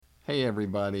Hey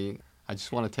everybody, I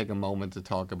just want to take a moment to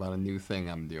talk about a new thing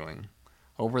I'm doing.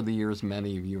 Over the years,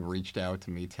 many of you have reached out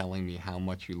to me telling me how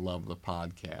much you love the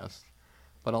podcast,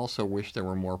 but also wish there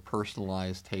were more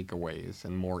personalized takeaways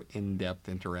and more in-depth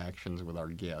interactions with our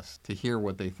guests to hear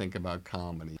what they think about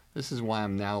comedy. This is why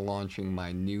I'm now launching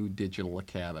my new digital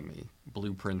academy,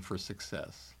 Blueprint for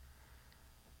Success.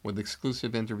 With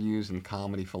exclusive interviews and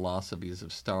comedy philosophies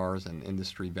of stars and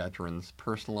industry veterans,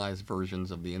 personalized versions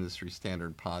of the industry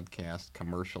standard podcast,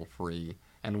 commercial-free,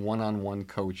 and one-on-one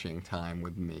coaching time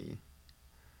with me.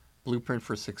 Blueprint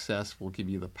for Success will give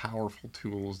you the powerful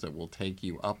tools that will take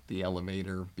you up the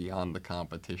elevator beyond the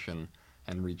competition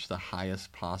and reach the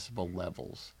highest possible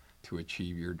levels to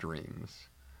achieve your dreams.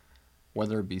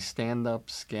 Whether it be stand-up,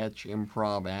 sketch,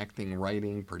 improv, acting,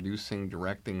 writing, producing,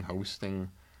 directing,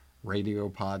 hosting, radio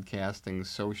podcasting,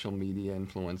 social media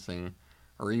influencing,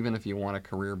 or even if you want a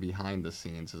career behind the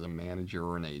scenes as a manager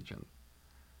or an agent.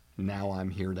 Now I'm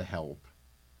here to help,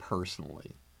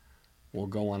 personally. We'll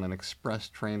go on an express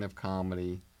train of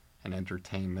comedy and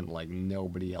entertainment like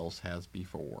nobody else has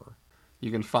before.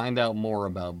 You can find out more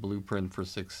about Blueprint for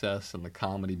Success and the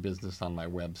comedy business on my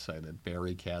website at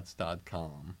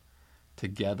barrykatz.com.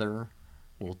 Together,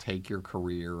 we'll take your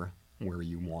career where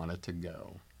you want it to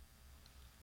go.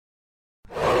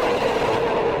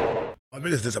 My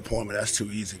biggest disappointment, that's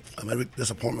too easy. My biggest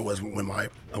disappointment was when my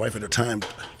wife at the time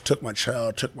took my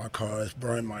child, took my cars,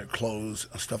 burned my clothes,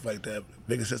 and stuff like that.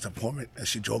 Biggest disappointment, and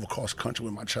she drove across country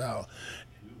with my child.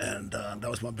 And that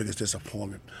was my biggest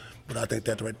disappointment. But I think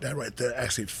that right there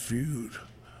actually fueled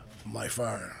my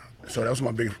fire. So that was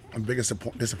my biggest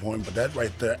disappointment, but that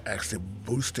right there actually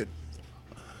boosted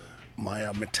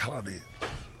my mentality.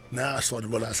 Now I started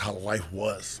to realize how life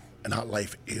was. And how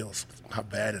life is, how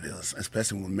bad it is,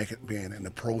 especially when being in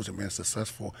the pros and being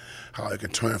successful, how it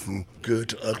can turn from good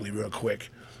to ugly real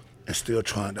quick and still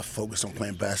trying to focus on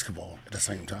playing basketball at the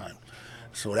same time.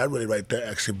 So that really right there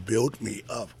actually built me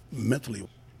up mentally.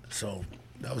 So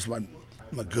that was my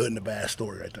good and the bad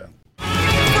story right there.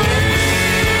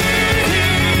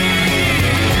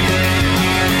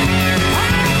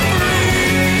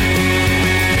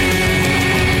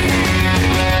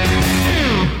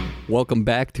 Welcome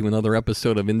back to another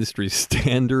episode of Industry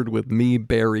Standard with me,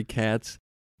 Barry Katz.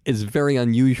 It's very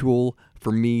unusual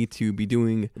for me to be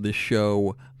doing the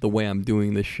show the way I'm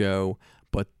doing the show,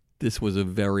 but this was a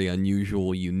very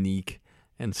unusual, unique,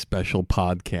 and special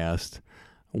podcast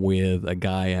with a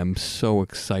guy I'm so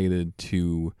excited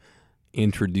to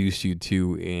introduce you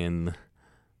to in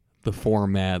the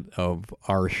format of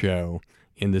our show,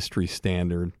 Industry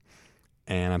Standard.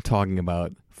 And I'm talking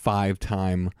about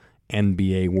 5-time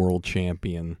NBA world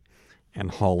champion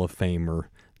and Hall of Famer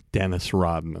Dennis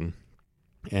Rodman.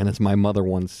 And as my mother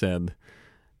once said,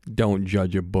 don't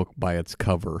judge a book by its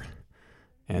cover.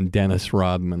 And Dennis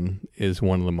Rodman is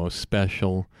one of the most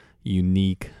special,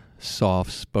 unique,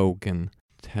 soft-spoken,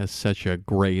 has such a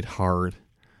great heart,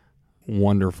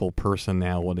 wonderful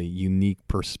personality, unique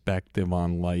perspective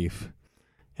on life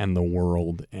and the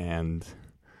world, and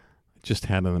just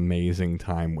had an amazing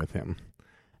time with him.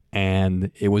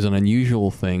 And it was an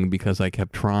unusual thing because I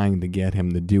kept trying to get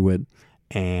him to do it,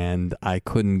 and I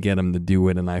couldn't get him to do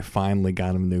it, and I finally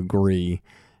got him to agree.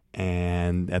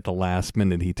 And at the last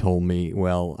minute, he told me,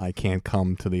 well, I can't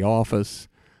come to the office,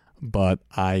 but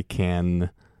I can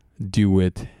do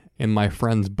it in my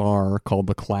friend's bar called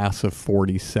the Class of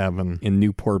 47 in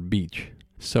Newport Beach.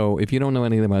 So if you don't know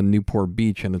anything about Newport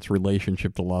Beach and its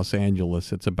relationship to Los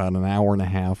Angeles, it's about an hour and a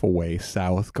half away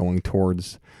south going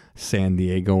towards San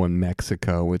Diego and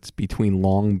Mexico. It's between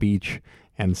Long Beach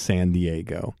and San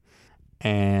Diego.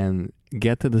 And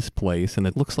get to this place, and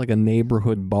it looks like a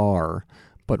neighborhood bar,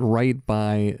 but right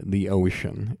by the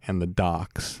ocean and the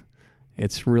docks.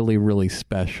 It's really, really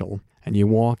special. And you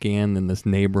walk in this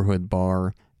neighborhood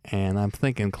bar, and I'm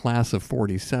thinking Class of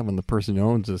 47, the person who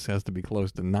owns this has to be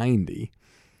close to 90.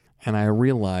 And I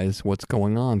realize what's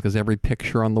going on because every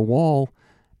picture on the wall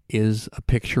is a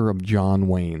picture of John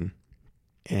Wayne.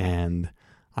 And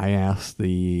I asked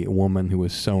the woman who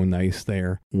was so nice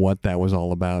there what that was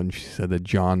all about, and she said that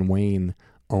John Wayne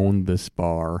owned this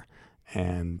bar,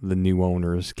 and the new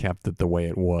owners kept it the way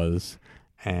it was,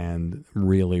 and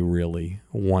really, really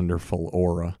wonderful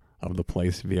aura of the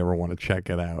place if you ever want to check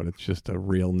it out. It's just a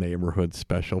real neighborhood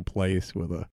special place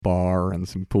with a bar and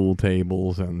some pool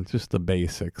tables and just the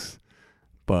basics,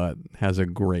 but has a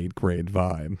great, great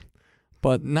vibe.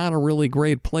 But not a really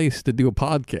great place to do a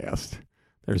podcast.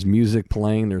 There's music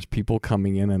playing, there's people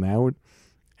coming in and out,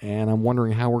 and I'm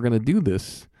wondering how we're going to do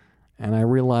this. And I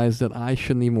realized that I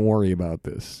shouldn't even worry about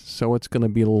this. So it's going to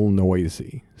be a little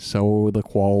noisy. So the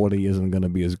quality isn't going to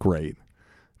be as great.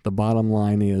 The bottom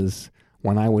line is,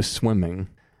 when I was swimming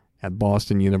at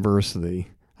Boston University,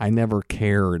 I never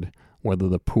cared whether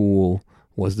the pool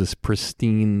was this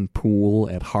pristine pool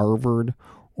at Harvard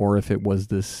or if it was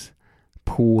this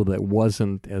pool that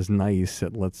wasn't as nice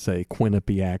at, let's say,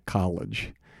 Quinnipiac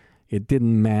College. It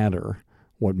didn't matter.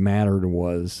 What mattered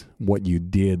was what you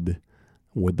did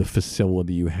with the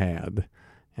facility you had.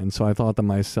 And so I thought to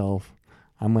myself,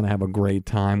 I'm going to have a great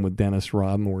time with Dennis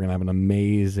Rodman. We're going to have an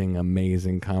amazing,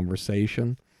 amazing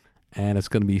conversation. And it's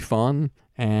going to be fun.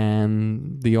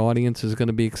 And the audience is going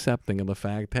to be accepting of the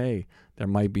fact, hey, there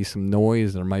might be some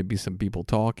noise. There might be some people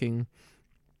talking.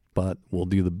 But we'll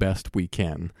do the best we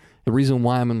can. The reason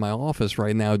why I'm in my office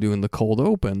right now doing the cold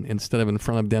open instead of in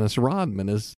front of Dennis Rodman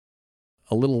is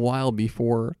a little while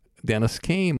before Dennis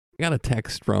came, I got a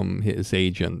text from his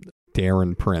agent,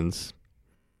 Darren Prince,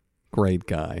 great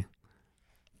guy,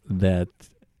 that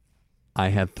I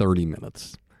had 30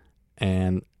 minutes.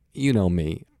 And you know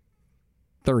me,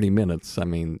 30 minutes, I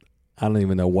mean, I don't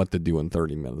even know what to do in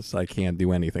 30 minutes. I can't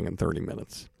do anything in 30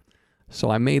 minutes.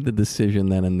 So I made the decision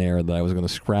then and there that I was going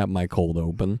to scrap my cold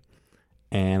open,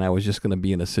 and I was just going to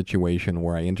be in a situation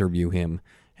where I interview him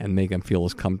and make him feel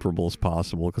as comfortable as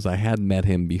possible, because I had met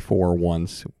him before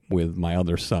once with my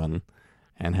other son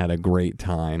and had a great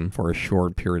time for a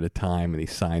short period of time, and he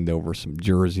signed over some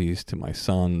jerseys to my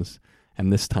sons,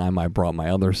 and this time I brought my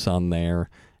other son there,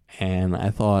 and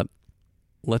I thought,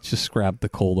 let's just scrap the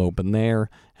cold open there,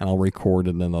 and I'll record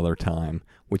it another time,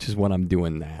 which is what I'm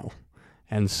doing now.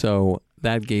 And so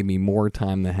that gave me more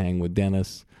time to hang with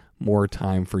Dennis, more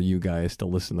time for you guys to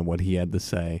listen to what he had to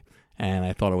say. And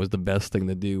I thought it was the best thing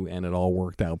to do, and it all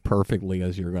worked out perfectly,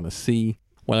 as you're going to see.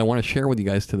 What I want to share with you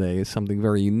guys today is something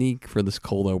very unique for this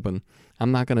cold open.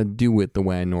 I'm not going to do it the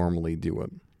way I normally do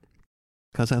it,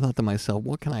 because I thought to myself,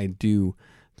 what can I do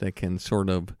that can sort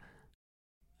of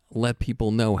let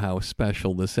people know how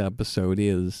special this episode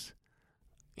is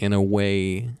in a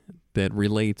way that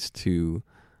relates to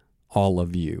all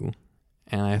of you.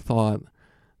 And I thought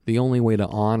the only way to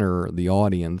honor the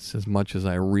audience as much as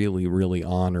I really, really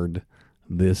honored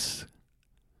this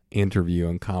interview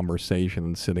and conversation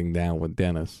and sitting down with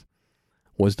Dennis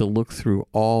was to look through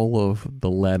all of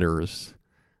the letters,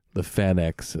 the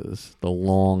FedExes, the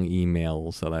long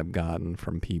emails that I've gotten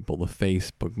from people, the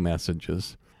Facebook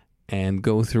messages, and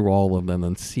go through all of them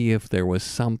and see if there was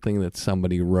something that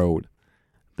somebody wrote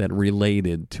that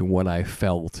related to what I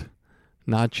felt,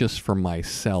 not just for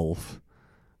myself,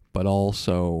 but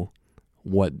also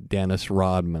what Dennis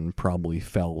Rodman probably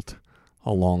felt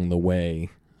along the way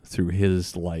through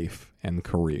his life and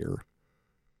career.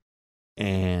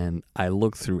 And I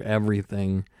looked through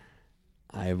everything.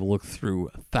 I've looked through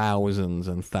thousands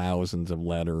and thousands of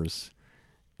letters,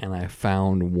 and I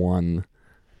found one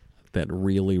that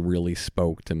really, really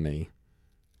spoke to me.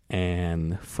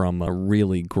 And from a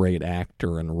really great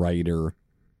actor and writer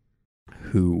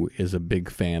who is a big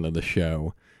fan of the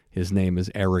show. His name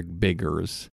is Eric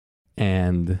Biggers.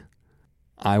 And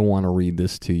I want to read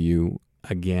this to you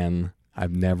again.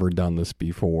 I've never done this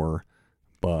before,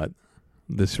 but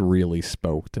this really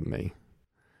spoke to me.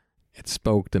 It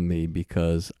spoke to me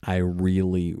because I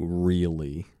really,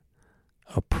 really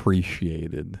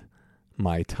appreciated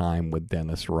my time with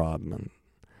Dennis Rodman.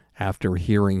 After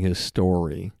hearing his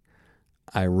story,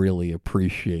 I really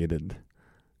appreciated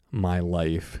my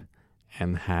life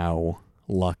and how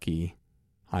lucky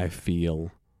I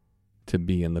feel to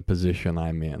be in the position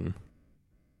I'm in.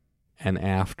 And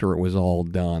after it was all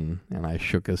done and I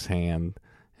shook his hand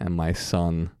and my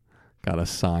son got a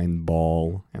signed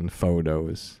ball and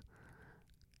photos,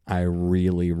 I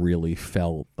really, really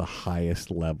felt the highest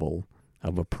level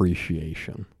of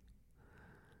appreciation.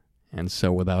 And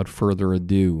so without further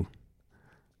ado,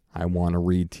 I want to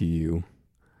read to you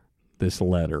this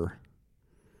letter,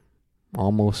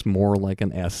 almost more like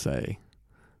an essay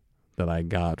that I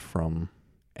got from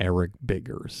Eric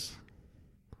Biggers,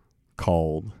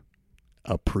 called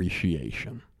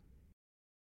Appreciation.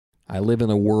 I live in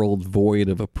a world void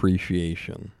of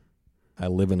appreciation. I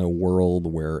live in a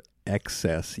world where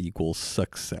excess equals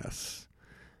success,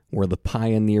 where the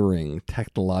pioneering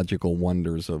technological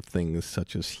wonders of things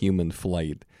such as human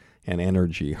flight and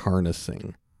energy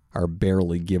harnessing are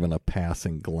barely given a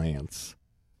passing glance,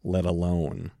 let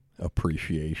alone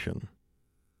appreciation.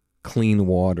 Clean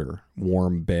water,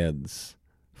 warm beds,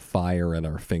 fire at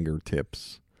our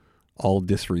fingertips, all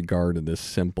disregarded as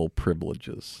simple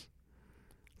privileges.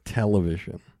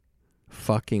 Television,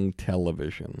 fucking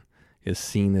television, is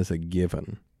seen as a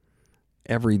given.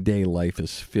 Everyday life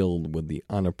is filled with the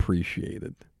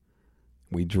unappreciated.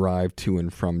 We drive to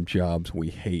and from jobs we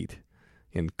hate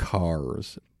in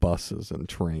cars, buses, and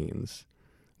trains.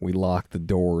 We lock the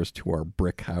doors to our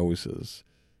brick houses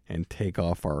and take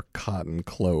off our cotton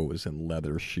clothes and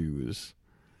leather shoes.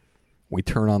 We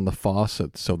turn on the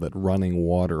faucet so that running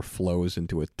water flows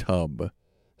into a tub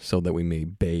so that we may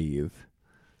bathe.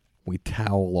 We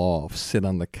towel off, sit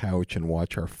on the couch, and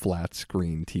watch our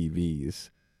flat-screen TVs,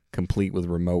 complete with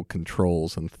remote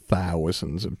controls and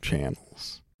thousands of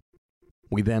channels.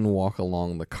 We then walk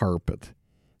along the carpet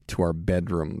to our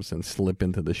bedrooms and slip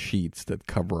into the sheets that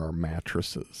cover our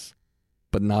mattresses,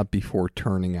 but not before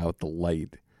turning out the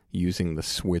light using the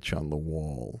switch on the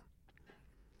wall.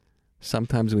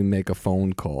 Sometimes we make a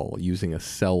phone call using a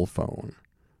cell phone.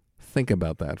 Think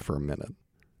about that for a minute.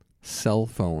 Cell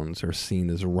phones are seen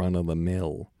as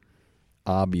run-of-the-mill,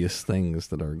 obvious things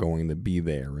that are going to be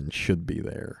there and should be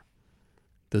there.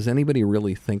 Does anybody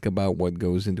really think about what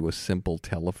goes into a simple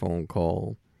telephone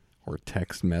call or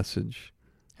text message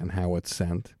and how it's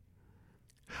sent?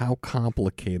 How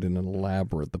complicated and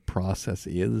elaborate the process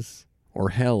is? Or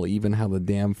hell, even how the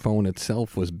damn phone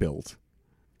itself was built.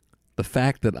 The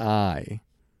fact that I,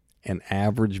 an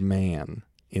average man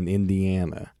in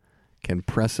Indiana, can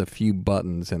press a few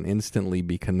buttons and instantly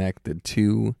be connected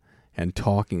to and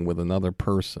talking with another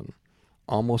person,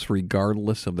 almost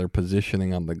regardless of their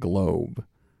positioning on the globe,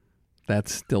 that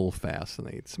still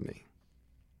fascinates me.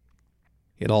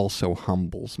 It also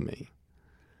humbles me.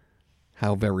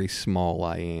 How very small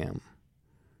I am.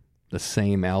 The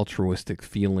same altruistic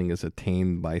feeling is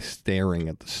attained by staring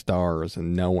at the stars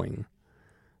and knowing,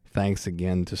 thanks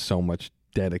again to so much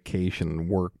dedication and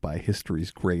work by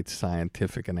history's great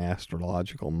scientific and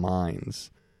astrological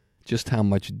minds, just how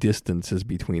much distance is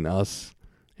between us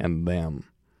and them.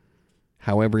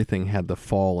 How everything had to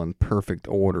fall in perfect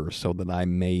order so that I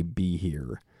may be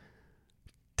here,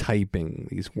 typing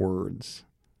these words,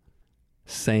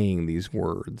 saying these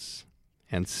words,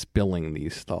 and spilling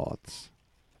these thoughts.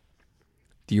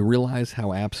 Do you realize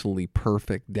how absolutely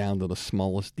perfect, down to the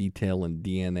smallest detail in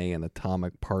DNA and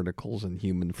atomic particles and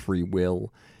human free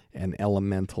will and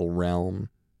elemental realm,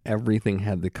 everything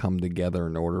had to come together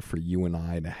in order for you and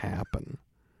I to happen?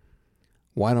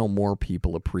 Why don't more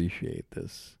people appreciate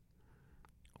this?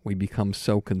 We become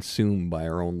so consumed by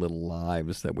our own little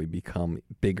lives that we become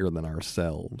bigger than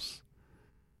ourselves.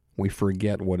 We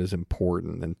forget what is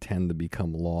important and tend to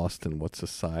become lost in what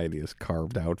society has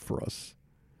carved out for us.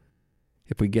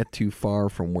 If we get too far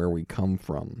from where we come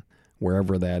from,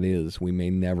 wherever that is, we may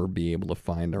never be able to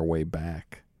find our way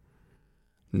back.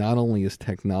 Not only is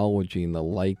technology and the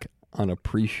like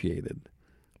unappreciated,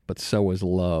 but so is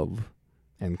love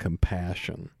and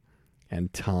compassion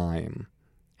and time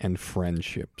and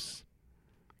friendships.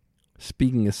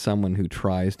 Speaking as someone who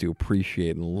tries to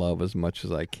appreciate and love as much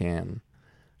as I can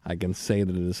say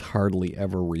that it is hardly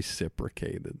ever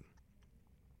reciprocated.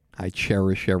 I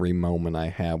cherish every moment I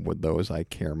have with those I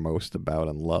care most about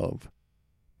and love,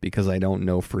 because I don't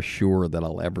know for sure that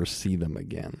I'll ever see them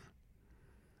again.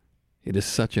 It is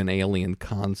such an alien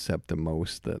concept to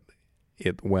most that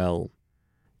it,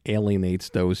 alienates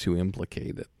those who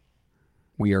implicate it.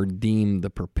 We are deemed the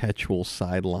perpetual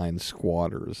sideline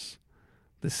squatters.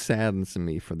 This saddens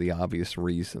me for the obvious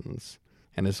reasons,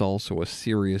 and is also a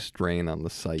serious drain on the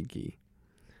psyche,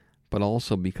 but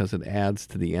also because it adds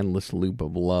to the endless loop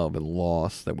of love and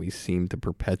loss that we seem to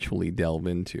perpetually delve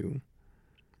into.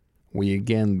 We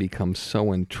again become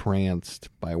so entranced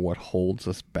by what holds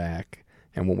us back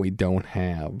and what we don't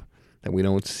have that we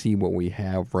don't see what we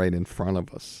have right in front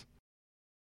of us.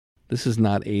 This is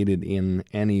not aided in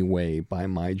any way by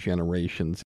my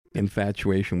generation's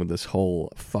infatuation with this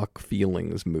whole fuck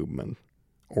feelings movement,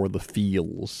 or the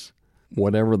feels,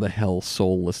 whatever the hell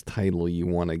soulless title you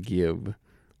want to give,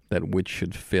 that which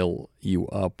should fill you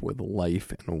up with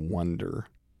life and wonder.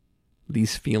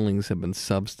 These feelings have been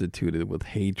substituted with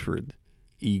hatred,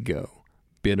 ego,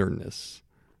 bitterness,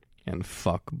 and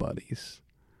fuck buddies.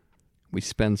 We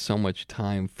spend so much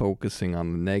time focusing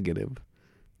on the negative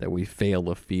that we fail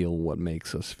to feel what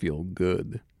makes us feel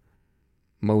good.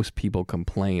 Most people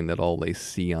complain that all they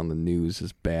see on the news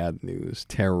is bad news,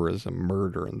 terrorism,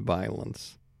 murder, and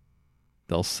violence.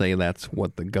 They'll say that's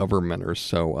what the government or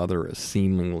so other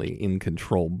seemingly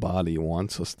in-control body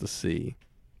wants us to see.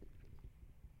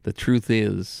 The truth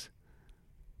is,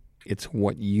 it's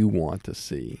what you want to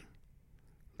see.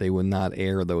 They would not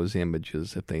air those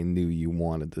images if they knew you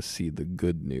wanted to see the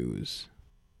good news.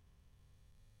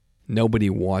 Nobody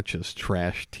watches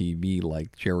trash TV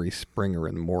like Jerry Springer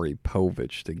and Maury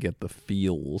Povich to get the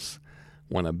feels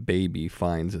when a baby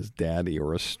finds his daddy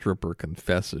or a stripper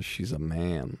confesses she's a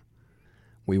man.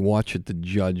 We watch it to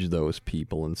judge those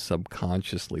people and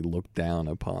subconsciously look down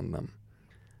upon them,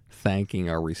 thanking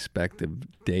our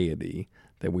respective deity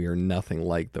that we are nothing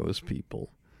like those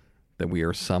people, that we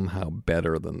are somehow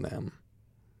better than them.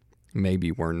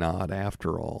 Maybe we're not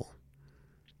after all.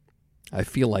 I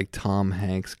feel like Tom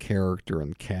Hanks' character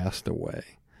in Castaway,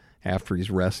 after he's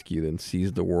rescued and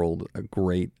sees the world a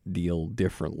great deal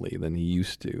differently than he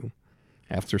used to.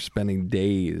 After spending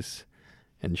days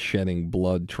and shedding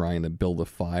blood trying to build a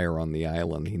fire on the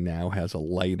island, he now has a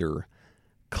lighter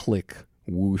click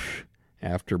whoosh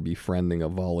after befriending a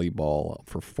volleyball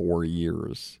for 4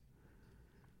 years.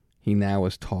 He now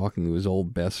is talking to his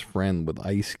old best friend with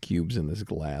ice cubes in his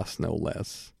glass, no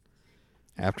less.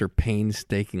 After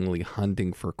painstakingly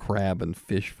hunting for crab and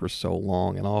fish for so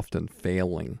long and often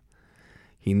failing,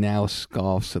 he now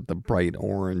scoffs at the bright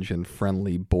orange and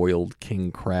friendly boiled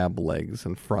king crab legs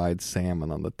and fried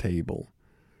salmon on the table.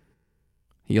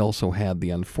 He also had the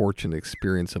unfortunate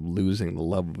experience of losing the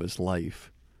love of his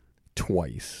life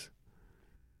twice.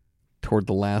 Toward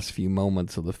the last few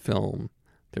moments of the film,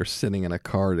 they're sitting in a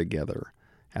car together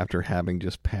after having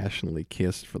just passionately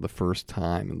kissed for the first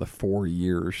time in the 4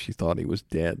 years she thought he was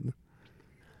dead.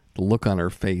 The look on her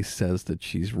face says that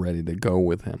she's ready to go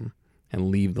with him and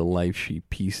leave the life she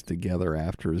pieced together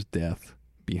after his death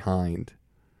behind.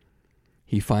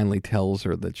 He finally tells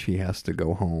her that she has to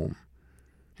go home,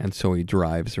 and so he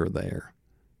drives her there,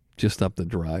 just up the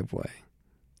driveway,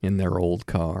 in their old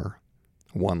car,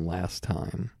 one last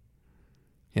time.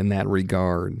 In that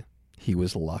regard, he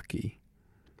was lucky.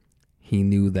 He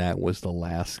knew that was the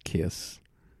last kiss,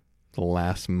 the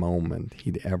last moment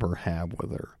he'd ever have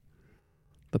with her.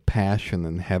 The passion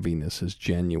and heaviness is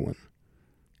genuine,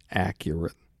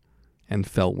 accurate, and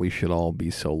felt we should all be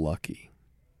so lucky.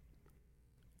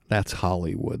 That's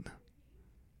Hollywood.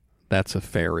 That's a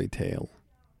fairy tale.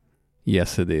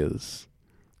 Yes, it is.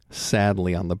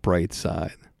 Sadly, on the bright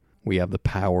side, we have the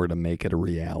power to make it a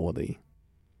reality.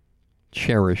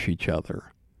 Cherish each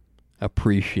other.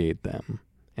 Appreciate them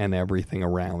and everything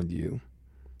around you.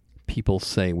 People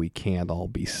say we can't all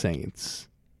be saints.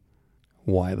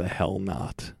 Why the hell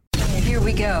not? And here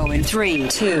we go in 3,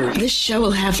 2. This show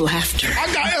will have laughter.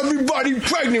 I got everybody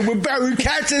pregnant with Barry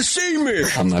Katz and semen.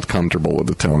 I'm not comfortable with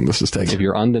the tone this is taking. If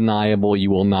you're undeniable,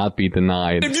 you will not be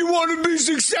denied. If you want to be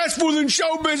successful in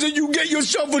show business, you get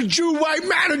yourself a Jew white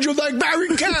manager like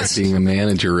Barry Katz. Being a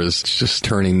manager is just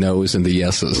turning no's into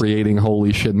yeses. Creating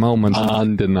holy shit moments.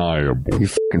 Undeniable. You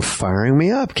fucking firing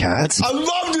me up, Katz. I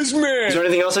love this man. Is there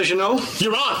anything else I should know?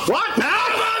 You're on. What? Now?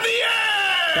 I'm on the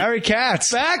air! Barry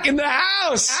Katz. Back in the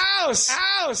house.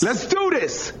 Let's do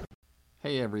this.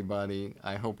 Hey everybody,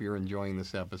 I hope you're enjoying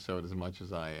this episode as much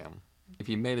as I am. If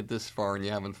you made it this far and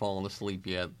you haven't fallen asleep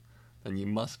yet, then you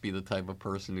must be the type of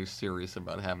person who's serious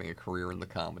about having a career in the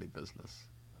comedy business.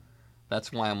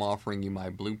 That's why I'm offering you my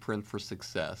Blueprint for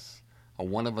Success, a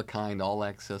one-of-a-kind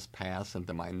all-access pass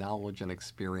into my knowledge and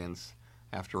experience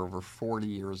after over 40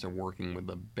 years of working with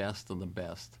the best of the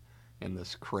best in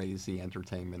this crazy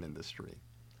entertainment industry.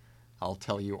 I'll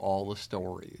tell you all the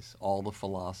stories, all the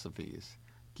philosophies,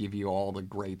 give you all the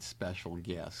great special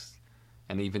guests,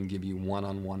 and even give you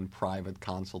one-on-one private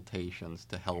consultations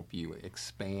to help you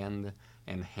expand,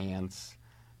 enhance,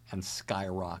 and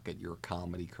skyrocket your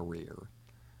comedy career.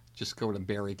 Just go to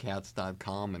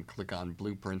barrykatz.com and click on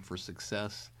Blueprint for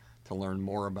Success to learn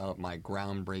more about my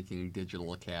groundbreaking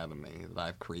digital academy that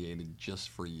I've created just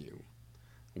for you.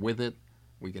 With it,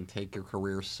 we can take your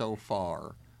career so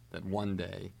far that one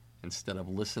day, instead of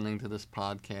listening to this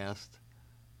podcast,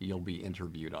 you'll be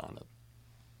interviewed on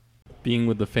it. Being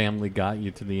with the family got you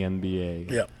to the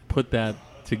NBA. Yep. Put that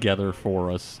together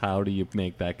for us. How do you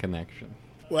make that connection?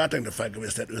 Well, I think the fact of it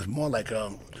is that it was more like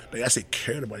they actually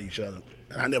cared about each other.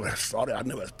 And I never saw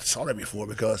that before,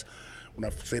 because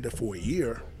when I stayed there for a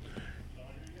year,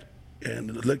 and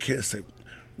the little kid said,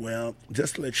 well,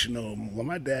 just to let you know, when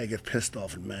my dad gets pissed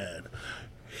off and mad,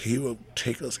 he will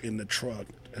take us in the truck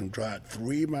and drive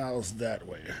 3 miles that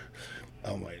way.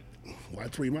 I'm like, why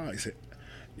 3 miles? He said,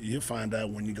 you'll find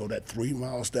out when you go that 3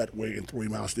 miles that way and 3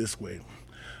 miles this way.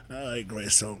 All right,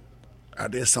 great. So I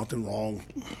did something wrong.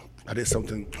 Did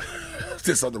something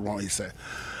wrong, he said.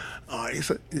 He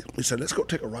said, let's go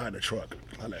take a ride in the truck.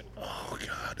 I'm like, oh,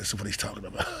 God, this is what he's talking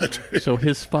about. So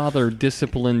his father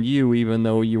disciplined you even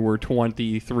though you were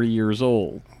 23 years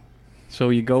old. So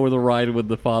you go with a ride with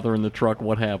the father in the truck,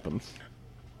 what happens?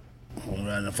 I'm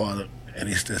riding the father, and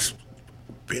he's just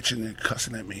bitching and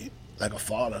cussing at me like a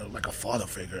father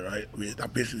figure, right? I mean,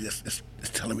 that bitch is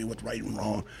telling me what's right and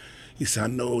wrong. He said, I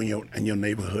know in your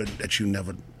neighborhood that you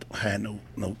never had no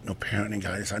parenting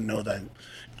guidance. I know that,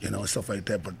 and stuff like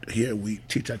that. But here we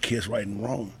teach our kids right and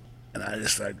wrong. And I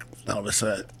just all of a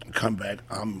sudden come back,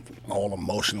 I'm all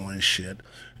emotional and shit.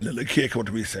 And the little kid come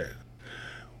to me and said,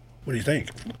 what do you think?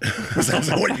 I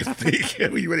said, what do you think?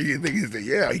 What do you think? He said,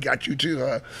 yeah, he got you too,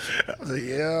 huh? I said,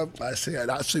 yeah. I said,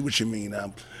 I see what you mean.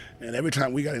 And every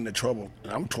time we got into trouble,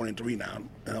 and I'm 23 now,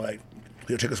 and I'm like,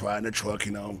 he'll take us ride in the truck,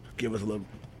 give us a little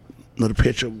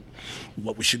picture of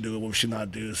what we should do and what we should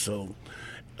not do. So,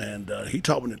 and he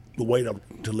taught me the way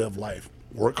to live life.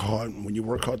 Work hard. When you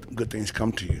work hard, good things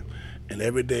come to you. And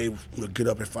every day we'll get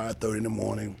up at 5:30 in the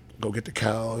morning, go get the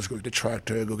cows, go get the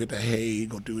tractor, go get the hay,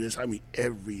 go do this. I mean,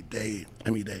 every day.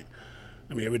 Every day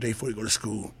before you go to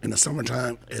school. In the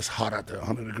summertime, it's hot out there,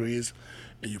 100 degrees,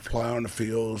 and you plow in the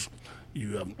fields,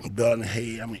 you bale in the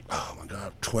hay. I mean, oh my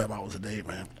God, 12 hours a day,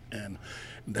 man. And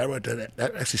that right there,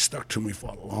 that actually stuck to me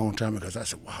for a long time because I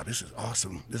said, wow, this is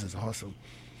awesome. This is awesome.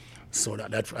 So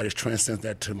that I just transcend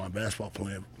that to my basketball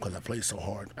playing because I played so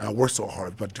hard. And I worked so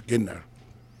hard, but to get in there.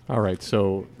 All right,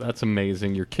 so that's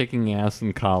amazing. You're kicking ass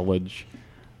in college.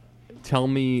 Tell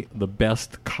me the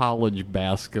best college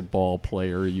basketball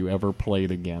player you ever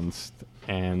played against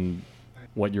and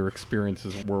what your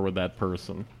experiences were with that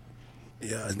person.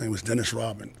 Yeah, his name was Dennis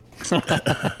Rodman.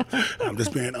 I'm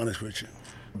just being honest with you.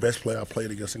 Best player I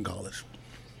played against in college.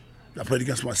 I played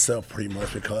against myself pretty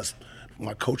much because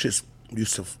my coaches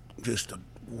used to just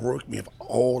work me of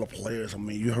all the players. I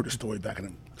mean, you heard the story back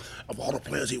in of all the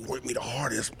players, he worked me the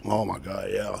hardest. Oh my God,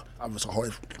 yeah, I was the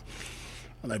hardest.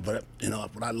 But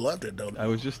I loved it though. I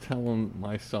was just telling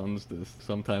my sons this.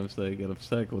 Sometimes they get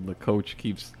upset when the coach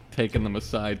keeps taking them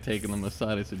aside.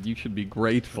 I said, you should be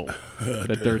grateful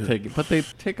that they're taking. But they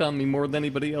take on me more than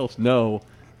anybody else. No,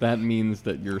 that means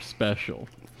that you're special.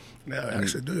 Yeah, I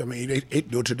actually do. I mean, they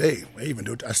do it today. They even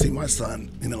do it. I see my son.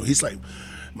 He's like,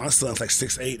 my son's like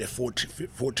 6'8" at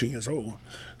 14 years old.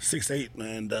 6'8",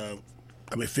 and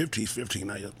 15. He's 15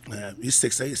 now. He's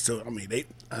 6'8". So I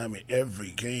mean,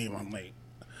 every game I'm like,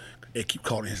 they keep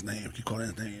calling his name.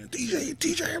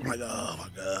 DJ. I'm like, oh my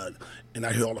God. And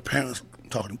I hear all the parents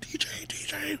talking to him,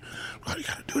 DJ. Why you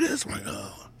gotta do this? I'm like,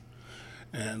 oh.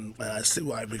 And I see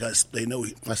why, because they know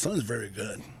my son's very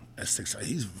good at 6'8".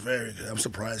 He's very good. I'm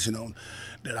surprised,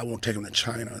 that I won't take him to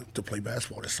China to play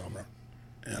basketball this summer.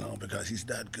 Because he's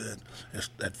that good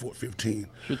at 15.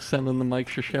 Should send him to Mike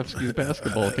Krzyzewski's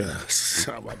basketball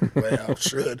camp. Well,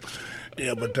 should.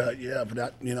 Yeah, but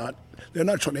they're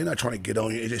not trying to get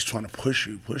on you. They're just trying to push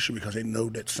you because they know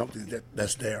that something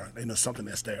that's there. They know something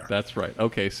that's there. That's right.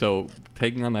 Okay, so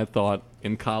taking on that thought,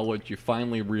 in college, you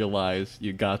finally realize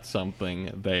you got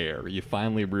something there. You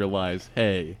finally realize,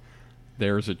 hey,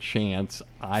 there's a chance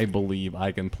I believe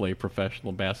I can play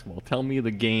professional basketball. Tell me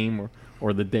the game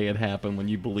or the day it happened when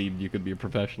you believed you could be a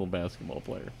professional basketball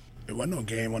player. It wasn't no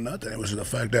game or nothing. It was the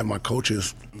fact that my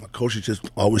coaches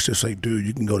just always just say, dude,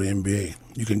 you can go to the NBA.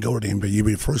 You can go to the NBA. You'll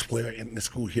be the first player in the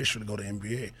school history to go to the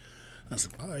NBA. I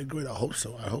said, all right, great. I hope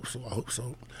so.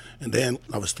 And then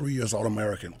I was 3 years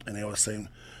All-American, and they always saying,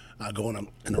 I go in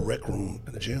the rec room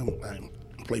in the gym, I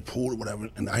play pool or whatever,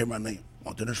 and I hear my name.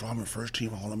 Oh, Dennis Rodman, first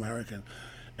team All-American.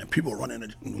 And people running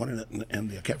in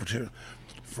the cafeteria.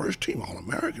 First team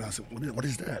All-American. I said, what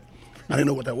is that? I didn't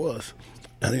know what that was.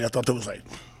 And then I thought that was like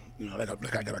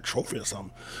I got a trophy or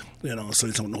something. So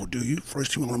they told me, no, dude, you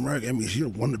first team All-American. That means you're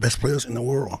one of the best players in the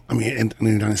world. I mean, in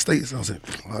the United States. And I said,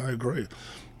 all right, great.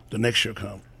 The next year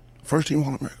come. First team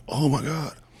All-American. Oh, my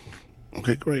God.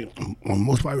 Okay, great. I'm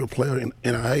most valuable player in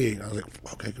NIA. I was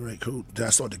like, okay, great, cool. Then I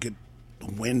started to get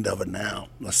the wind of it now.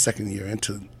 My second year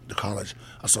into the college,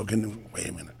 I started getting, wait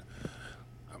a minute.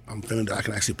 I'm feeling that I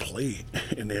can actually play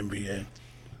in the NBA.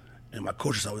 And my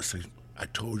coaches always say, I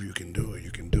told you you can do it,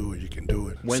 you can do it, you can do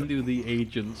it. When do the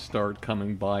agents start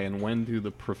coming by, and when do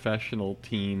the professional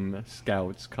team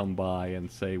scouts come by and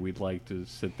say, we'd like to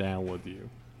sit down with you?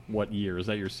 What year? Is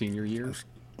that your senior year?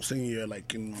 Senior year,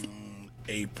 like in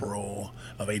April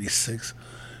of '86.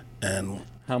 And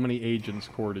how many agents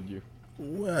courted you?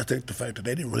 Well, I think the fact that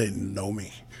they didn't really know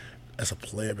me as a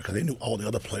player because they knew all the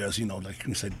other players, like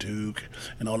you said, Duke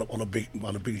and all the big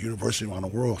universities around the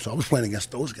world. So I was playing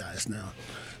against those guys now.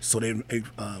 So they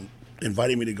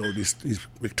invited me to go to these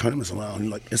big tournaments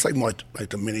around. It's like more like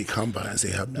the mini combines they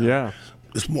have now. Yeah,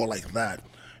 it's more like that.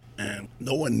 And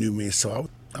no one knew me, so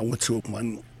I went to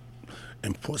one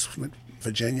in Portsmouth,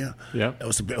 Virginia. Yeah, it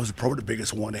was probably the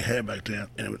biggest one they had back then,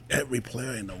 and every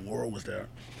player in the world was there.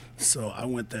 So I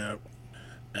went there,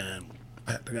 and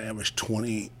I think I averaged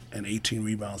 20 and 18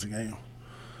 rebounds a game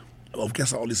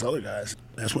against all these other guys.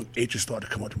 That's when agents started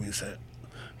to come up to me and said,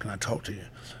 "Can I talk to you?"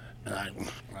 And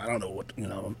I don't know what,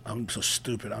 I'm so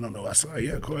stupid. I don't know. I said, oh,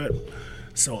 yeah, go ahead.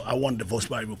 So I won the most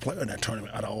valuable player in that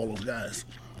tournament out of all those guys.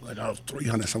 Like out of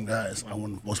 300 some guys, I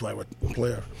won the most valuable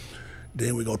player.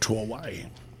 Then we go to Hawaii.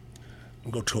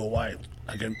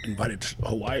 I got invited to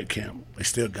Hawaii camp. They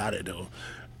still got it though.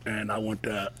 And I went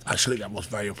there. I should have got most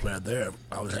valuable player there.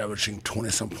 I was averaging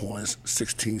 20-some points,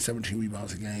 16, 17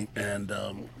 rebounds a game. And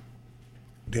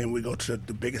then we go to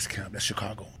the biggest camp, that's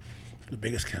Chicago. The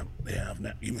biggest camp they have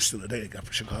now, even still today, they got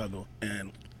from Chicago.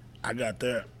 And I got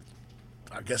there.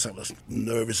 I guess I was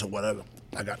nervous or whatever.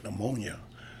 I got pneumonia.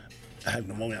 I had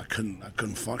pneumonia. I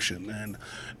couldn't function.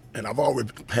 And I've always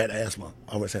had asthma.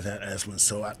 I always had asthma.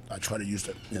 So I tried to use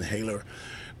the inhaler.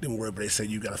 Didn't work, but they said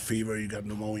you got a fever, you got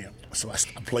pneumonia. So I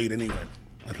played anyway.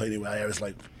 I averaged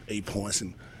like 8 points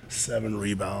and 7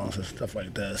 rebounds and stuff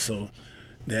like that. So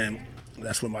then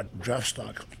that's when my draft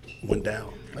stock went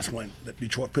down. That's when the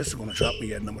Detroit Pistons going to drop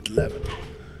me at number 11.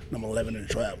 Number 11 in the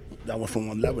draft. That went from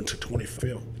 11 to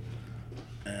 25th.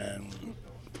 And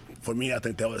for me, I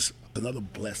think that was another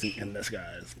blessing in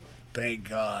disguise. Thank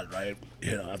God, right?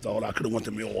 You know, after all, I could have went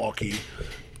to Milwaukee,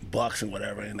 Bucks and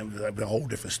whatever, and it would have been a whole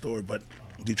different story. But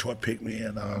Detroit picked me,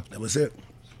 and that was it.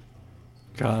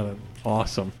 Got it.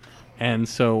 Awesome. And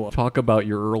so talk about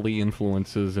your early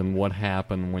influences and what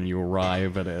happened when you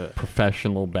arrive at a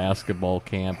professional basketball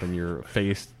camp and you're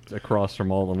faced across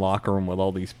from all the locker room with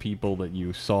all these people that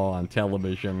you saw on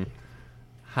television.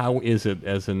 How is it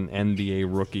as an NBA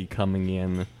rookie coming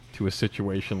in to a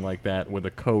situation like that with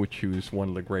a coach who's one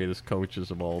of the greatest coaches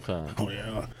of all time? Oh,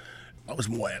 yeah. I was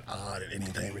more at odd than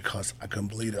anything because I couldn't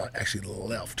believe that I actually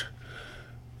left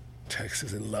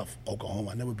Texas and left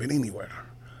Oklahoma. I've never been anywhere.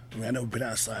 I mean, I've never been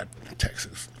outside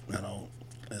Texas, you know.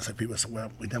 And so people say,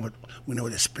 well, we never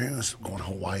experienced going to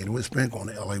Hawaii, we never experienced going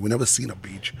to LA, we never seen a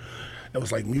beach. It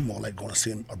was like me more like going to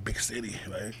see a big city,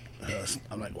 right?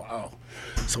 I'm like, wow.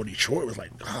 So Detroit was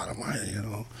like, God almighty, you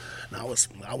know. And I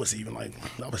was even like,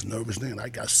 I was nervous then. I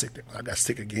got sick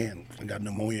again. I got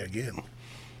pneumonia again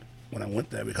when I went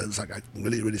there because it was like I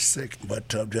really, really sick.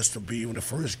 But just to be in the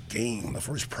first game, the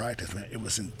first practice, man, it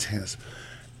was intense.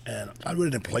 And I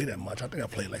really didn't play that much. I think I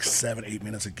played like 7-8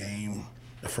 minutes a game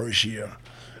the first year.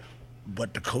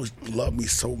 But the coach loved me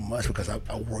so much because I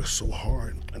worked so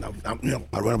hard, and I ran up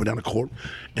and down the court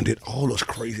and did all those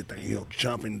crazy things,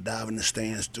 jumping, diving in the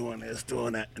stands, doing this,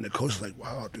 doing that. And the coach was like,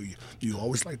 "Wow, do you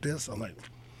always like this?" I'm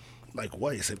like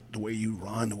what? He said, "The way you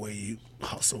run, the way you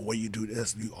hustle, the way you do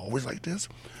this, do you always like this?"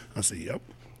 I said, "Yep."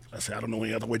 I said, "I don't know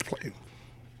any other way to play.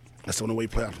 That's the only way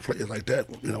to play is like that,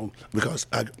 because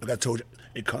like I told you,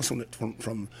 it comes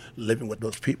from living with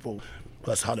those people.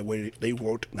 That's how the way they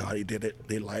worked and how they did it,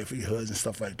 their livelihoods and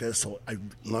stuff like that. So I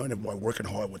learned it by working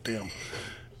hard with them,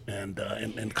 and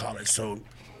in college. So,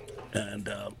 and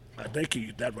I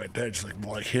think that right there is like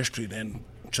more like history. Then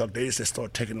Chuck Davis just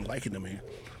started taking a liking to me.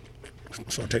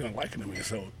 So,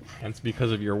 and it's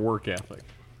because of your work ethic.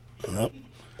 Yep.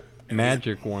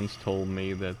 Magic once told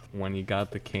me that when he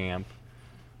got to camp,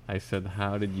 I said,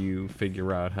 "How did you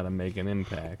figure out how to make an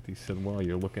impact?" He said, "Well,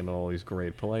 you're looking at all these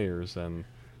great players, and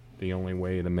the only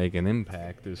way to make an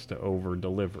impact is to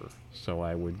over-deliver." So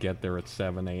I would get there at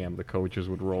 7 a.m. The coaches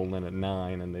would roll in at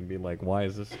 9, and they'd be like, "Why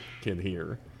is this kid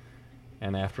here?"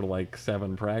 And after like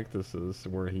 7 practices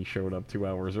where he showed up 2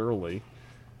 hours early,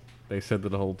 they said to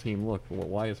the whole team, "Look, well,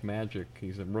 why is Magic,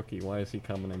 he's a rookie, why is he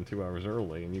coming in 2 hours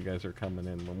early, and you guys are coming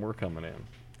in when we're coming in?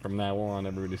 From now on,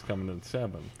 everybody's coming in at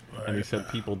 7. Right. And he said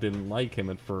people didn't like him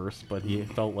at first, but he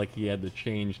felt like he had to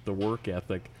change the work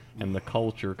ethic and the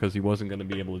culture because he wasn't going to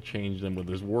be able to change them with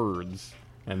his words.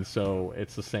 And so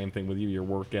it's the same thing with you. Your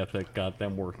work ethic got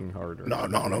them working harder.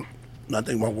 No.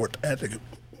 Nothing about work ethic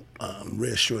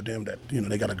reassured them that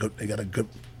they got a good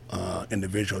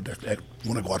individual that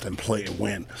want to go out there and play and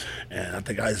win. And I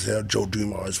think Isaiah, Joe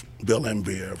Dumars, Bill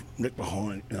Laimbeer, Rick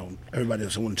Mahorn, everybody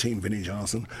that's on the team, Vinnie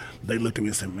Johnson, they looked at me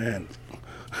and said, "Man,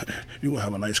 you're going to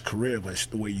have a nice career, but it's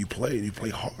the way you play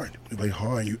hard. You play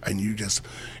hard, and you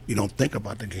don't think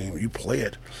about the game. You play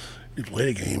it. You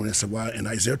play the game." And I said, "Why?" And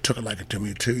Isaiah took it like it to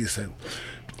me, too. He said,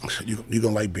 "You're going to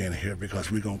like being here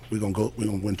because we're going to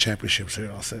win championships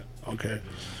here." I said, "Okay."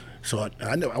 So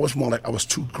I know I was more like I was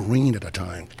too green at the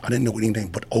time. I didn't know anything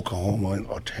but Oklahoma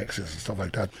or Texas and stuff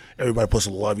like that. Everybody supposed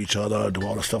to love each other, do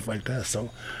all the stuff like that. So,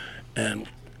 and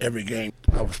every game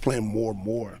I was playing more and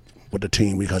more with the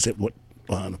team because what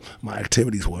my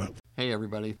activities were. Hey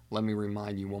everybody, let me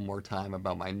remind you one more time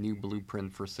about my new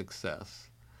Blueprint for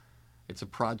Success. It's a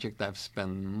project I've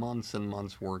spent months and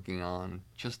months working on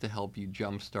just to help you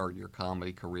jumpstart your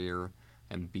comedy career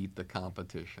and beat the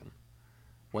competition.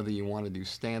 Whether you want to do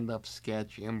stand-up,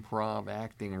 sketch, improv,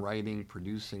 acting, writing,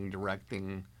 producing,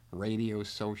 directing, radio,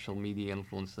 social media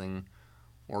influencing,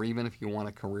 or even if you want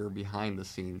a career behind the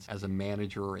scenes as a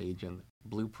manager or agent,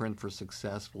 Blueprint for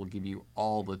Success will give you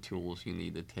all the tools you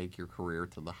need to take your career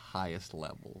to the highest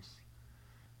levels.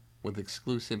 with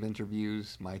exclusive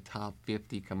interviews, my top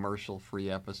 50 commercial-free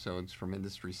episodes from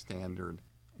Industry Standard,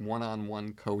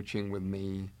 one-on-one coaching with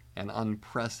me, and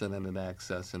unprecedented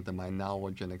access into my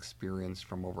knowledge and experience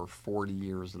from over 40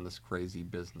 years in this crazy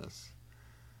business.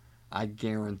 I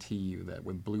guarantee you that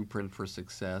with Blueprint for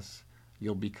Success,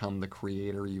 you'll become the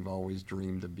creator you've always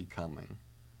dreamed of becoming.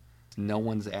 No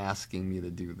one's asking me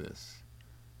to do this.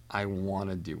 I want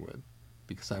to do it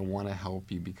because I want to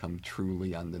help you become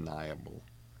truly undeniable.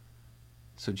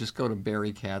 So just go to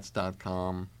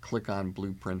barrykatz.com, click on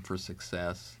Blueprint for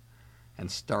Success, and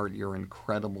start your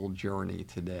incredible journey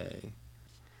today.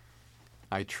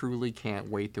 I truly can't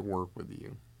wait to work with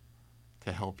you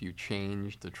to help you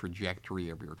change the trajectory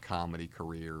of your comedy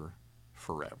career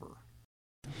forever.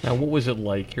 Now, what was it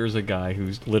like? Here's a guy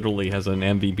who literally has an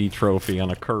MVP trophy on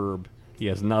a curb. He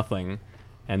has nothing.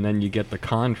 And then you get the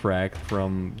contract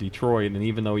from Detroit, and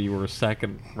even though you were a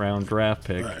second-round draft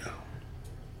pick, Right.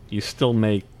 you still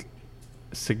make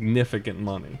significant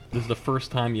money. This is the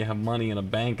first time you have money in a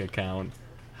bank account.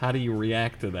 How do you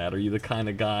react to that? Are you the kind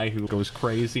of guy who goes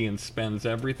crazy and spends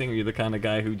everything? Or are you the kind of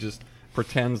guy who just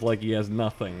pretends like he has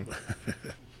nothing?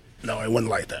 No, it wasn't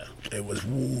like that. It was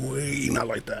way not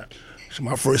like that. So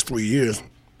my first 3 years,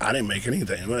 I didn't make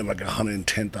anything. It was like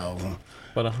 $110,000.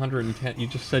 But 110, you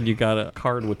just said you got a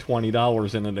card with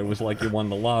 $20 in it. It was like you won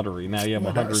the lottery. Now you have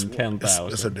Well, it's a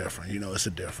 110,000. different, it's a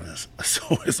difference.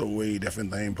 So it's a way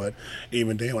different thing. But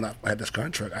even then, when I had this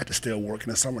contract, I had to still work in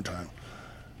the summertime.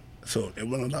 So it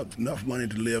wasn't enough money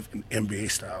to live in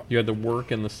NBA style. You had to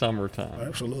work in the summertime.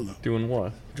 Absolutely. Doing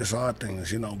what? Just odd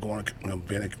things, going,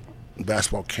 being at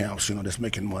basketball camps, just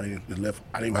making money to live.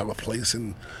 I didn't even have a place,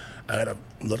 and I had a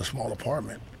little small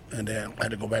apartment. And then I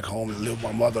had to go back home and live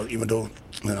with my mother, even though,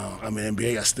 I'm in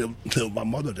NBA, I still live with my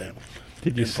mother then.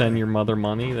 Did you send your mother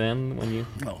money then when you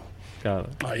No. got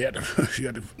it? You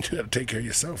had to take care of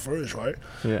yourself first, right?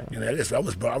 Yeah. I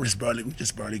was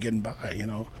just barely getting by,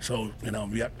 So,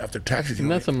 after taxes, And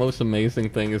that's the most amazing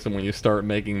thing is that when you start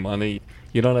making money,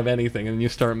 you don't have anything, and you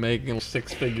start making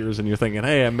six figures, and you're thinking,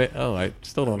 hey, I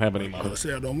still don't have any I money. was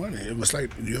still no money. It was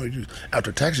like,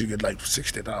 after taxes, you get like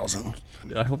 $60,000.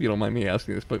 I hope you don't mind me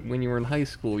asking this, but when you were in high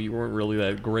school, you weren't really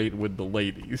that great with the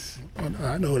ladies. Well, no,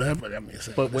 I know that,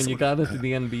 but But when you got into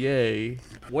the NBA,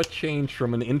 what changed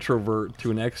from an introvert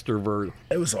to an extrovert?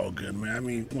 it was all good, man. I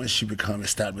mean, once you become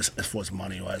established as far as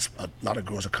money-wise, a lot of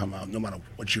girls will come out, no matter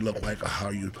what you look like or how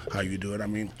you do it. I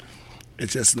mean,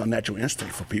 it's just a natural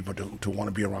instinct for people to want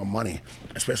to be around money,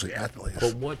 especially athletes.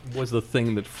 But what was the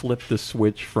thing that flipped the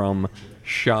switch from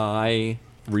shy,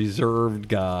 reserved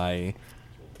guy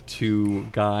to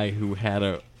guy who had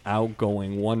a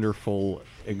outgoing, wonderful,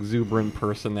 exuberant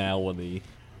personality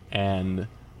and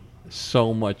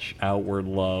so much outward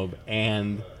love,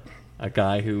 and a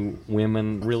guy who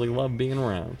women really love being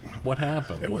around? What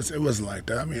happened? It was like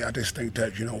that. I mean, I just think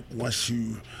that, once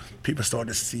people start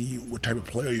to see what type of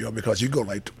player you are, because you go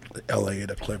like to L.A.,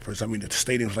 the Clippers, I mean, the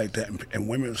stadiums like that, and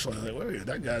women are sort of like, wait,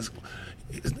 that guy's,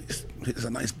 he's a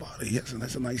nice body, he has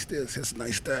a nice this, he has a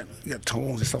nice that, he got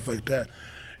tones and stuff like that.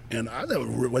 And I never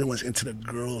really went into the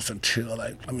girls until,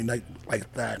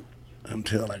 like that,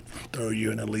 until like third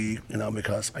year in the league,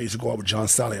 because I used to go out with John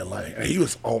Sally a lot, and he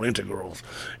was all into girls,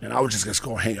 and I would just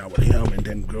go hang out with him, and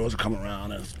then girls would come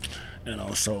around, and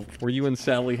so Were you and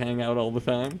Sally hang out all the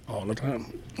time? all the time.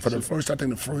 I think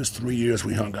the first 3 years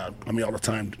we hung out. I mean, all the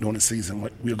time during the season,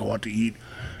 we'd go out to eat,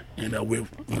 and we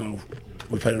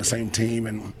played on the same team,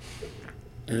 and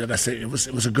like I said, it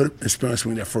was a good experience for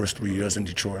me that first 3 years in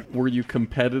Detroit. Were you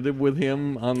competitive with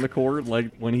him on the court?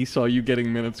 Like, when he saw you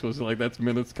getting minutes, was it like, that's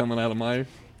minutes coming out of my...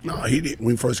 No, he didn't.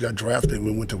 When we first got drafted,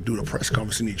 we went to do the press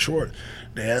conference in Detroit.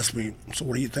 They asked me, so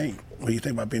what do you think? What do you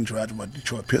think about being drafted by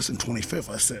Detroit Pistons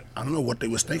 25th? I said, I don't know what they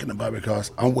was thinking about,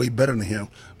 because I'm way better than him.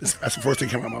 That's the first thing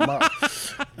came out of my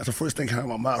mouth. That's the first thing came out of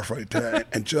my mouth right there.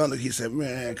 And John, he said,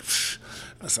 man,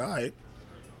 I said, all right.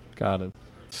 Got it.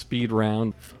 Speed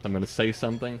round. I'm going to say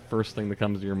something. First thing that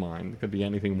comes to your mind. It could be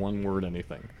anything, one word,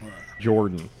 anything.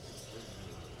 Jordan.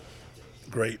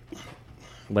 Great.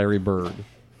 Larry Bird.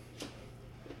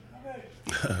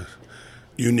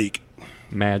 Unique.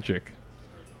 Magic.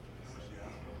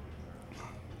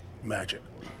 Magic.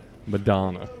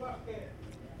 Madonna.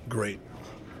 Great.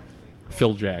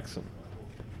 Phil Jackson.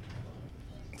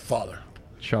 Father.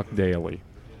 Chuck Daly.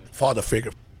 Father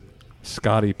figure.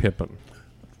 Scottie Pippen.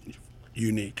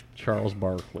 Unique. Charles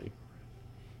Barkley.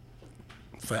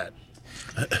 Fat.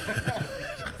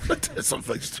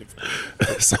 Something stupid.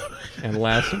 And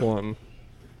last one,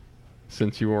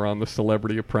 since you were on The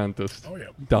Celebrity Apprentice, Oh, yeah.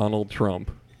 Donald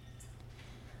Trump.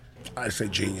 I say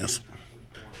genius.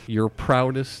 Your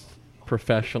proudest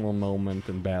professional moment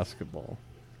in basketball?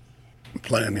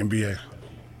 Playing the NBA.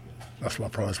 That's my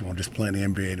proudest moment, just playing the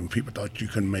NBA. And people thought you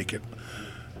couldn't make it.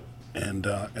 And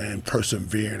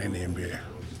persevering in the NBA.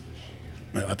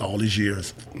 After all these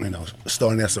years,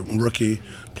 starting as a rookie,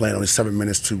 playing only 7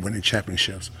 minutes to winning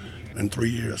championships in 3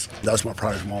 years. That was my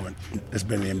proudest moment. It's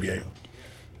been the NBA.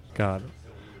 Got it.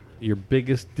 Your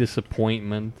biggest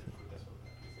disappointment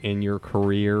in your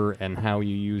career and how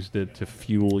you used it to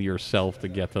fuel yourself to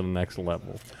get to the next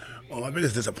level? Well, my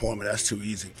biggest disappointment, that's too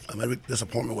easy. My biggest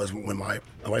disappointment was when my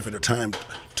wife at the time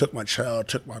took my child,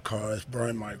 took my cars,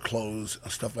 burned my clothes,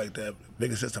 and stuff like that.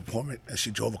 Biggest disappointment, and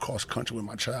she drove across country with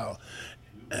my child.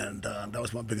 And that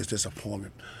was my biggest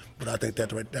disappointment. But I think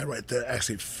that right there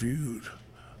actually fueled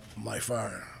my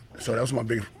fire. So that was my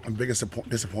biggest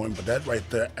disappointment. But that right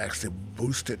there actually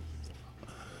boosted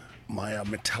my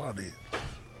mentality.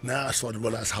 Now I started to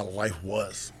realize how life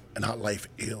was and how life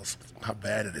is, how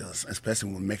bad it is,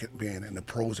 especially when being in the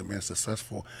pros and being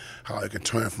successful, how it can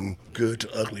turn from good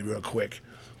to ugly real quick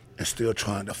and still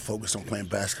trying to focus on playing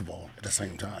basketball at the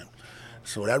same time.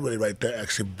 So that really right there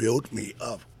actually built me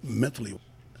up mentally.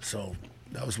 So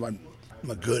that was my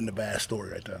good and the bad story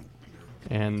right there.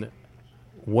 And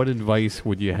what advice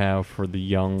would you have for the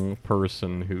young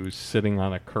person who's sitting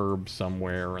on a curb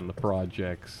somewhere in the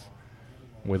projects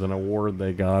with an award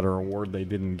they got or award they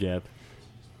didn't get,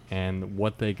 and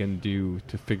what they can do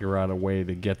to figure out a way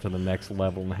to get to the next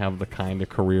level and have the kind of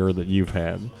career that you've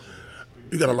had?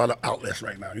 You got a lot of outlets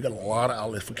right now. You got a lot of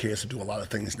outlets for kids to do a lot of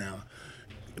things now.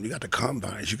 And you got the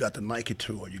combines, you got the Nike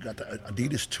tour, you got the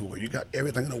Adidas tour, you got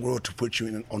everything in the world to put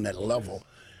you on that level.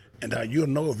 And you'll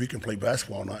know if you can play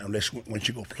basketball or not once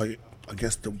you go play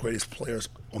against the greatest players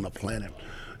on the planet.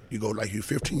 You go, like, you're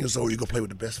 15 years old, you go play with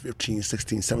the best 15,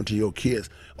 16, 17-year-old kids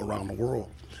around the world.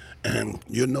 And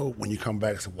you'll know when you come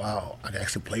back and say, wow, I can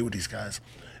actually play with these guys.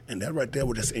 And that right there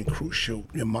will just increase your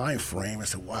mind frame and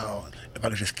say, wow, if I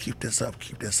could just keep this up,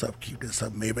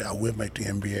 maybe I will make the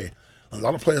NBA. A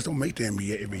lot of players don't make the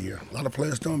NBA every year. A lot of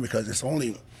players don't because it's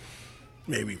only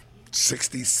maybe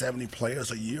 60, 70 players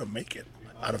a year make it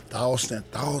out of thousands and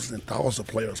thousands of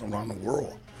players around the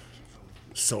world.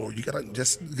 So you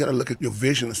gotta look at your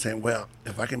vision and say, well,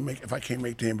 if I can't make the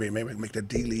NBA, maybe I can make the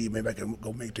D League, maybe I can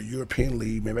go make the European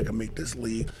League, maybe I can make this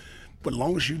league. But as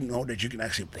long as you know that you can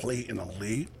actually play in a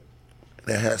league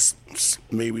that has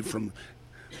maybe from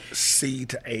C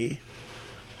to A,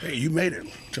 hey, you made it.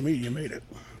 To me, you made it.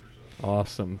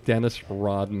 Awesome. Dennis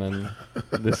Rodman,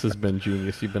 this has been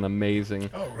genius. You've been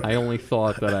amazing. Oh, right. I only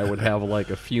thought that I would have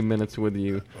like a few minutes with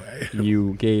you. Right.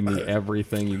 You gave me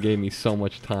everything. You gave me so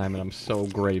much time, and I'm so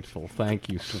grateful. Thank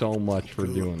you so much for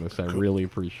doing this. I really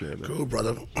appreciate it. Cool,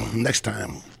 brother. Next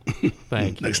time.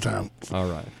 Thank you. Next time. All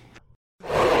right.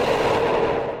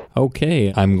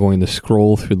 Okay, I'm going to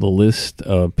scroll through the list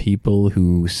of people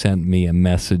who sent me a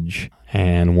message,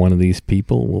 and one of these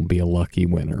people will be a lucky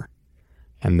winner.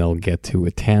 And they'll get to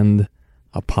attend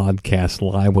a podcast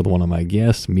live with one of my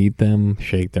guests, meet them,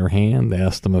 shake their hand,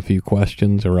 ask them a few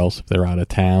questions, or else if they're out of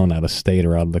town, out of state,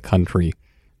 or out of the country,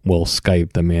 we'll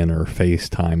Skype them in or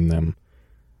FaceTime them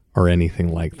or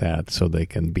anything like that so they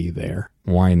can be there.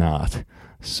 Why not?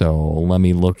 So let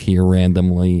me look here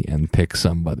randomly and pick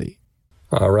somebody.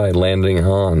 All right, landing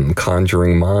on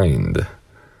Conjuring Mind.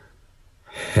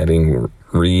 Heading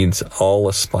reads, all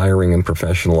aspiring and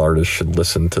professional artists should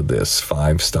listen to this.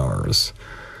 5 stars.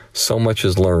 So much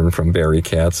is learned from Barry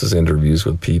Katz's interviews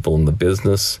with people in the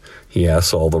business. He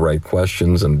asks all the right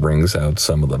questions and brings out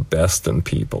some of the best in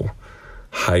people.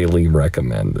 Highly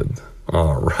recommended.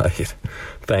 All right.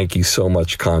 Thank you so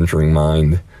much, Conjuring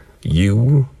Mind.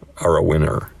 You are a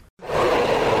winner.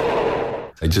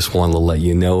 I just wanted to let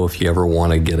you know if you ever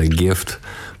want to get a gift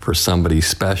for somebody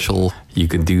special, you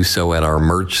can do so at our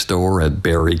merch store at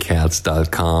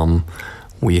barrykatz.com.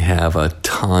 We have a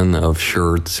ton of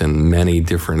shirts in many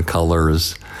different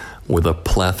colors with a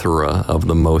plethora of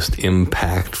the most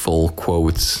impactful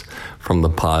quotes from the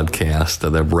podcast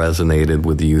that have resonated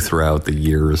with you throughout the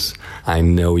years. I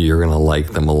know you're going to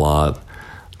like them a lot.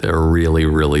 They're really,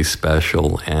 really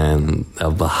special and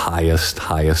of the highest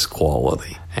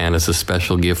quality. And it's a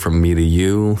special gift from me to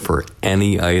you. For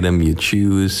any item you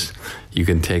choose, you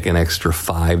can take an extra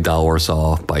 $5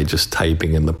 off by just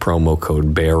typing in the promo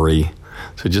code Barry.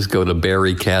 So just go to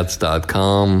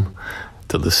barrykatz.com,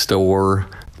 to the store,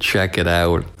 check it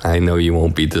out. I know you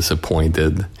won't be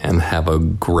disappointed, and have a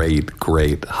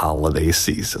great holiday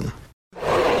season.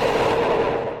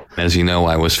 As you know,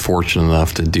 I was fortunate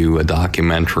enough to do a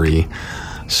documentary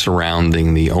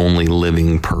surrounding the only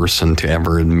living person to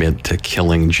ever admit to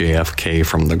killing JFK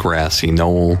from the grassy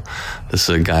knoll. This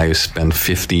is a guy who spent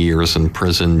 50 years in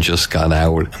prison, just got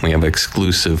out, and we have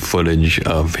exclusive footage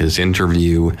of his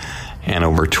interview and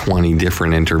over 20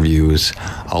 different interviews,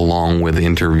 along with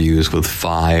interviews with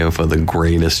 5 of the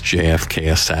greatest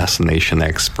JFK assassination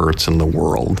experts in the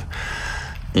world.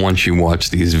 Once you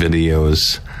watch these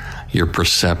videos, your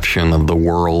perception of the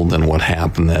world and what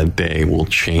happened that day will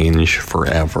change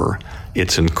forever.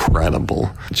 It's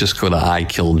incredible. Just go to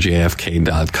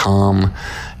ikilljfk.com.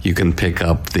 You can pick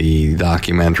up the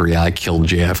documentary I Killed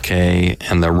JFK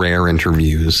and the rare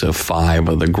interviews of 5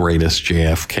 of the greatest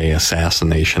JFK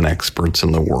assassination experts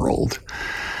in the world.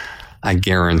 I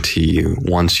guarantee you,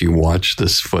 once you watch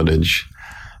this footage,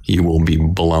 you will be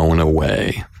blown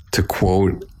away. To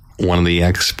quote one of the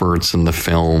experts in the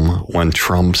film, when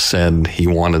Trump said he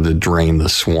wanted to drain the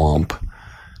swamp,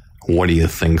 what do you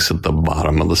think's at the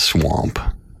bottom of the swamp?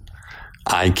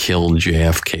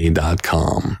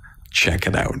 ikilljfk.com. Check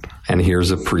it out. And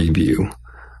here's a preview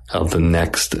of the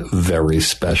next very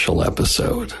special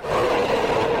episode.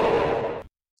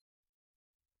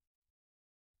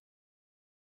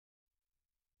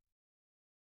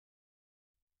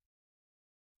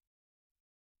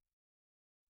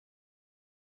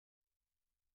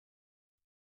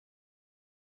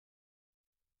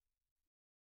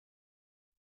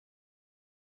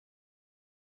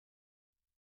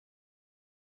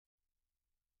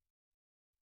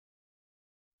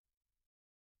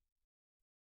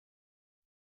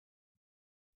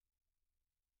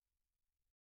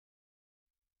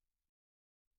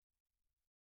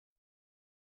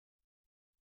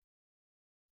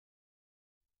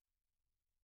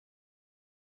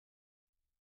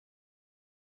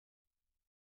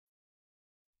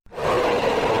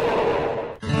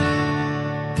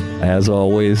 As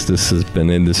always, this has been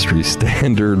Industry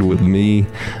Standard with me,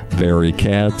 Barry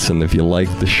Katz. And if you like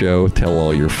the show, tell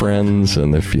all your friends.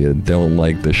 And if you don't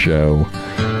like the show,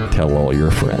 tell all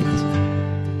your friends.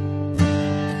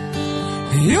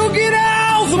 You get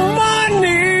all the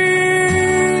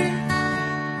money,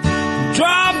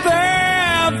 drive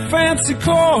that fancy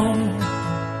car.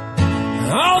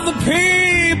 All the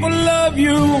people love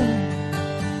you,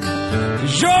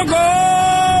 'cause you're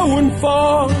going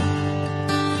far.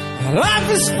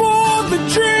 Life is for the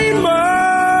dreamers.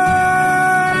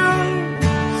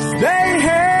 They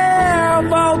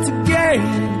have all to gain.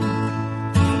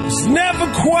 It's never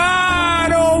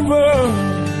quite over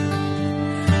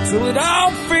till it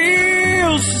all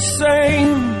feels the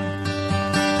same.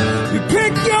 You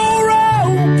pick your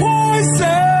own poison,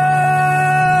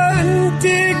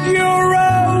 dig your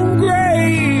own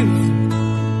grave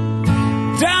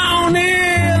down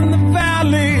in the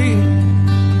valley.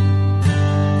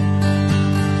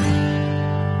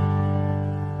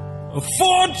 A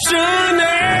fortune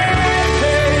and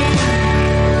pain.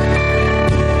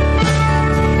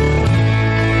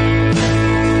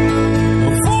 A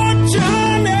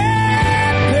fortune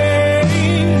and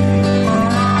pain.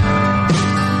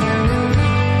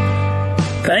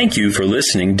 Thank you for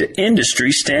listening to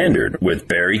Industry Standard with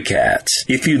Barry Katz.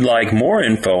 If you'd like more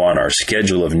info on our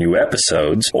schedule of new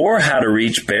episodes or how to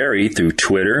reach Barry through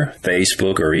Twitter,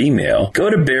 Facebook, or email, go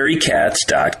to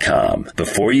barrykatz.com.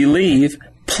 Before you leave,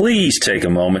 please take a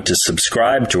moment to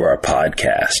subscribe to our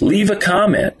podcast, leave a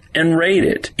comment, and rate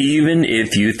it, even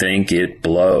if you think it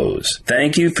blows.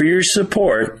 Thank you for your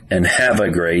support, and have a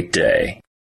great day.